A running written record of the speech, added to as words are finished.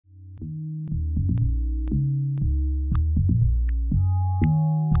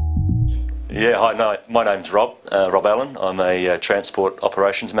Yeah, hi, no, my name's Rob Allen. I'm a transport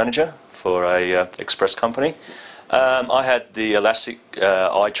operations manager for a express company. I had the elastic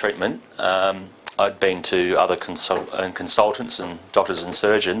eye treatment. I'd been to other consultants and doctors and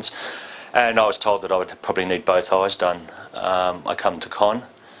surgeons, and I was told that I would probably need both eyes done. I come to Con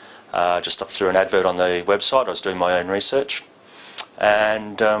just through an advert on the website. I was doing my own research,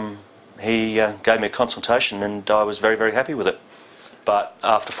 and he gave me a consultation, and I was very, very happy with it. But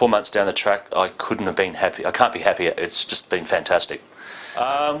after 4 months down the track, I couldn't have been happy. I can't be happier. It's just been fantastic.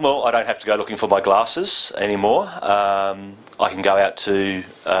 Well, I don't have to go looking for my glasses anymore. I can go out to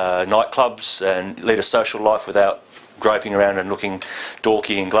nightclubs and lead a social life without groping around and looking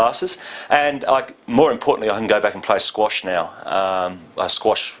dorky in glasses. And more importantly, I can go back and play squash now.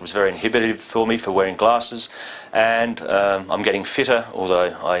 Squash was very inhibitive for me for wearing glasses, and I'm getting fitter,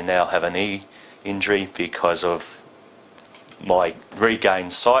 although I now have a knee injury because of my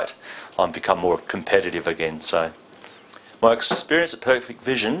regained sight. I've become more competitive again. So my experience at Perfect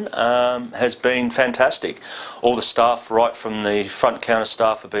Vision has been fantastic. All the staff, right from the front counter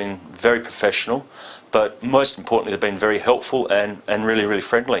staff, have been very professional, but most importantly they've been very helpful and really, really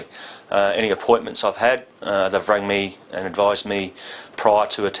friendly. Any appointments I've had, they've rang me and advised me prior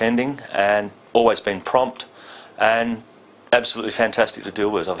to attending, and always been prompt and absolutely fantastic to deal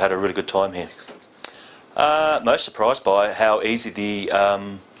with. I've had a really good time here. Most surprised by how easy the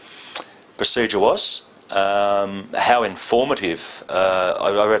procedure was, how informative.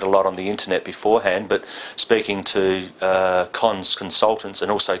 I read a lot on the internet beforehand, but speaking to Con's consultants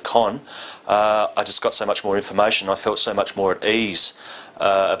and also Con, I just got so much more information. I felt so much more at ease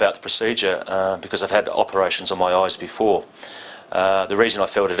about the procedure because I've had operations on my eyes before. The reason I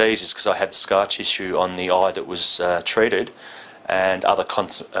felt at ease is because I had scar tissue on the eye that was treated, and other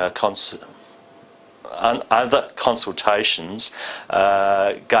consultations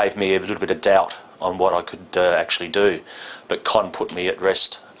gave me a little bit of doubt on what I could actually do, but Con put me at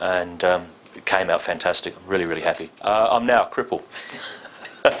rest, and it came out fantastic. I'm really, really happy. I'm now a cripple.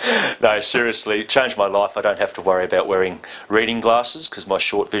 No, seriously, it changed my life. I don't have to worry about wearing reading glasses because my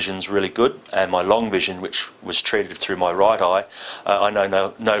short vision's really good, and my long vision, which was treated through my right eye, I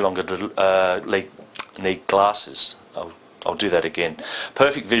no longer need glasses. I'll do that again.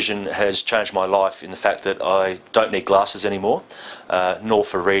 Perfect Vision has changed my life in the fact that I don't need glasses anymore, nor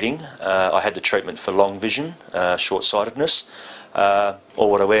for reading. I had the treatment for long vision, short-sightedness. All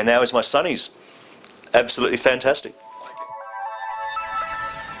what I wear now is my sunnies. Absolutely fantastic.